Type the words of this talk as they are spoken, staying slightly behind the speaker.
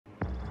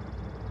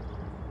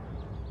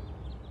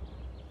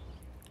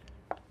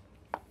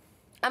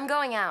I'm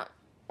going out.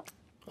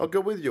 I'll go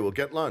with you. We'll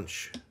get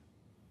lunch.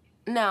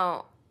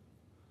 No.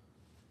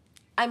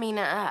 I mean,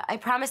 I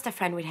promised a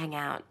friend we'd hang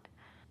out.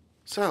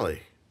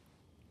 Sally,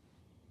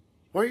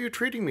 why are you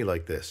treating me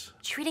like this?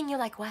 Treating you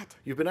like what?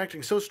 You've been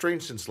acting so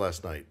strange since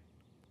last night.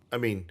 I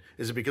mean,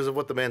 is it because of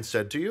what the man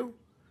said to you?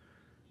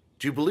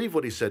 Do you believe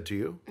what he said to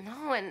you?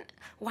 No, and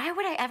why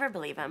would I ever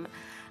believe him?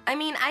 I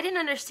mean, I didn't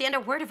understand a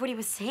word of what he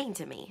was saying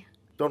to me.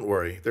 Don't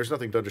worry. There's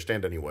nothing to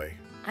understand anyway.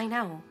 I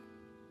know.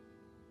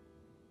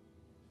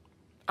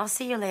 I'll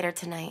see you later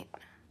tonight.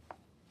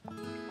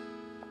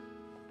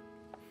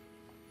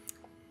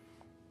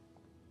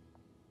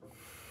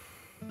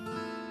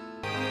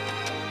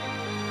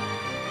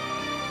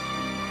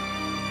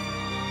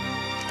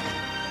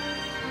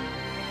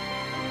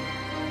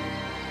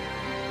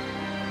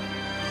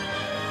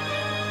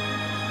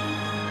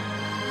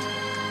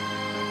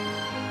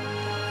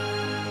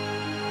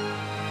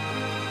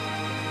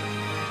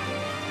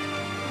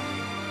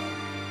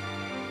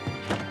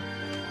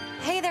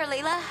 Hey there,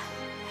 Leyla.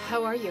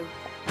 How are you?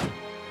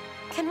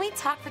 Can we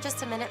talk for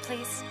just a minute,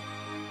 please?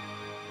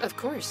 Of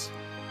course.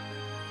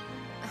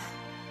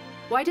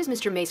 Why does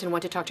Mr. Mason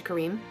want to talk to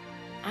Kareem?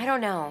 I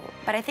don't know,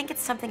 but I think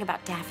it's something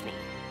about Daphne.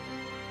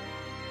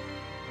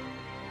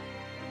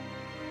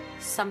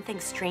 Something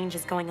strange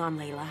is going on,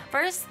 Leyla.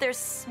 First,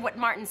 there's what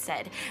Martin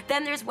said.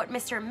 Then there's what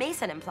Mr.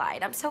 Mason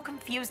implied. I'm so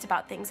confused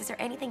about things. Is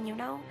there anything you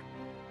know?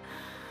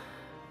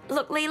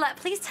 Look, Leyla,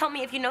 please tell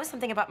me if you know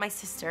something about my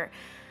sister.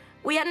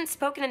 We hadn't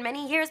spoken in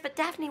many years, but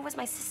Daphne was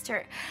my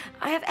sister.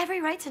 I have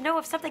every right to know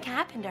if something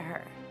happened to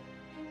her.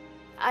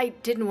 I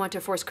didn't want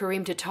to force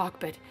Kareem to talk,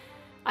 but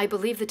I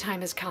believe the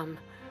time has come.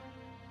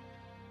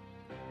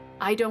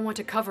 I don't want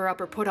to cover up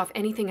or put off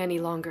anything any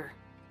longer.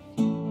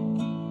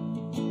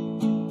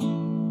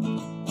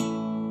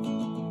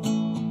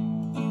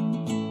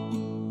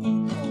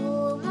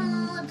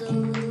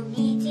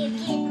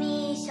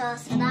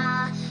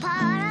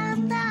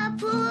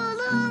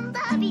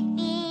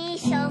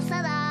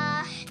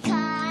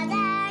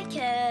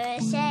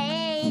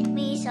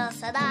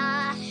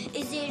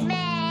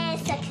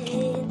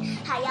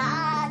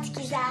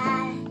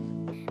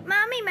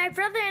 Mommy, my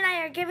brother and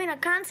I are giving a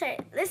concert.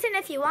 Listen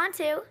if you want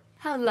to.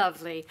 How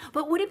lovely.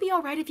 But would it be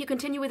all right if you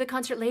continue with the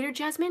concert later,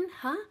 Jasmine?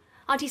 Huh?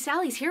 Auntie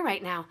Sally's here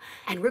right now,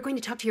 and we're going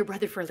to talk to your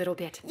brother for a little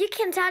bit. You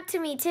can talk to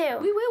me too.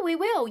 We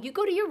will. You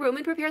go to your room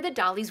and prepare the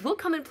dollies. We'll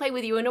come and play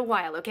with you in a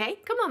while, okay?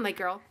 Come on, my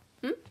girl.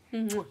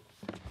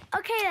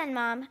 Okay then,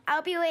 Mom.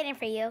 I'll be waiting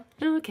for you.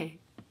 Okay.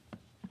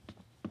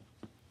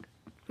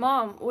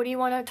 Mom, what do you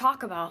want to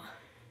talk about?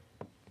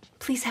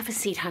 Please have a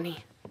seat,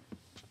 honey.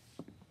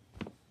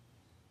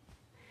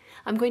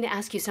 I'm going to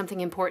ask you something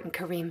important,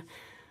 Kareem.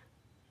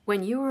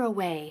 When you were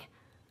away,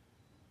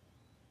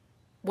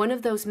 one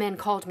of those men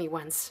called me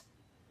once.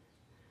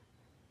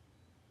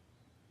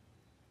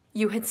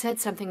 You had said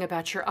something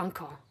about your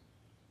uncle.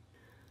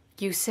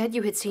 You said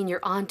you had seen your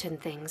aunt and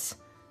things.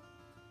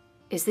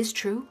 Is this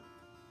true?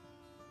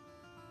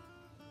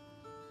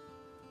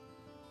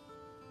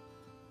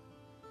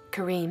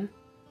 Kareem?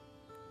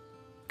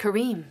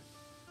 Kareem?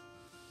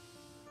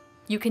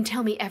 You can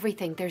tell me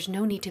everything. There's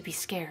no need to be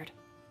scared.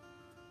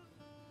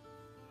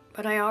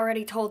 But I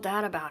already told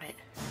Dad about it.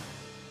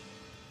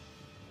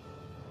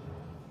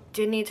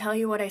 Didn't he tell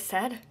you what I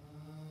said?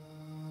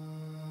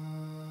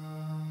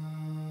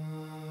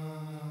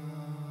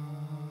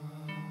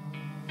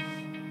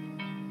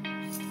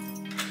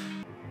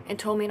 And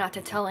told me not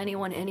to tell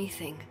anyone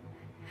anything.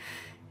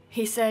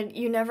 He said,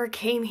 you never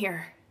came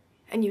here,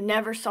 and you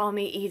never saw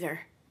me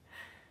either.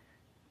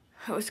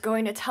 I was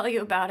going to tell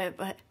you about it,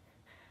 but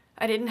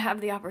I didn't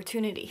have the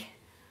opportunity.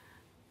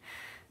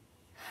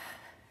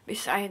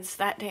 Besides,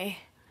 that day...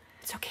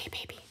 It's okay,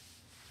 baby.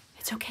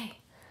 It's okay.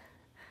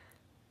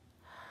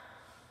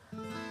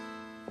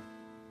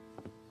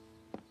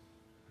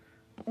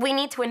 We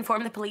need to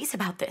inform the police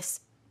about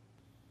this.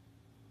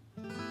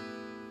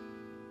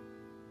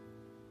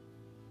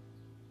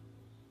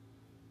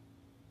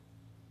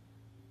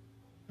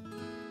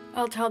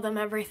 I'll tell them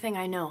everything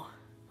I know.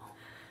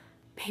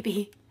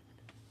 Baby.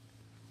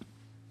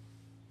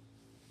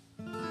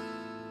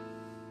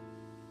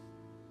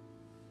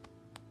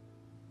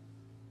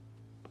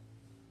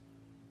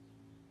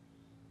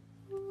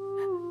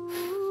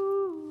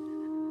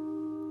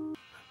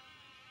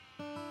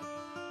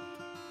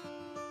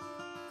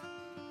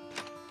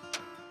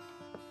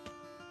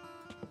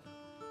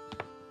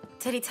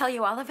 Did he tell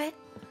you all of it?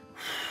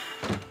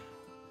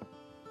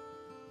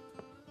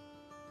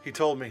 He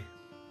told me.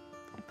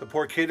 The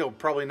poor kid will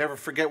probably never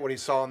forget what he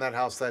saw in that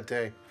house that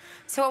day.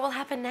 So what will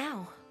happen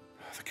now?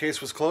 The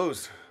case was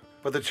closed,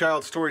 but the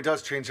child's story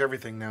does change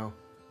everything now.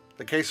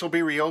 The case will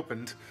be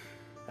reopened,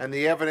 and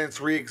the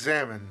evidence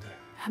re-examined.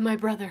 My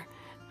brother.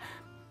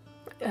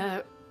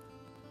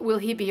 Will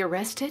he be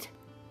arrested?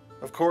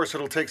 Of course,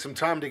 it'll take some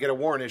time to get a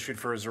warrant issued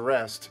for his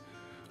arrest.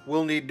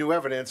 We'll need new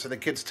evidence, and the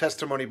kid's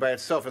testimony by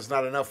itself is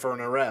not enough for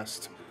an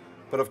arrest.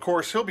 But of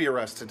course, he'll be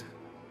arrested.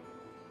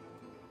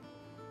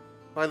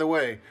 By the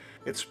way,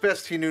 it's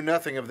best he knew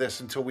nothing of this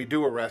until we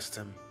do arrest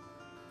him.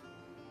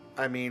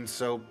 I mean,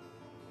 so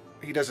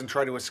he doesn't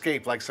try to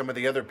escape like some of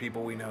the other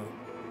people we know.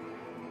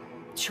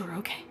 Sure,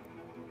 okay.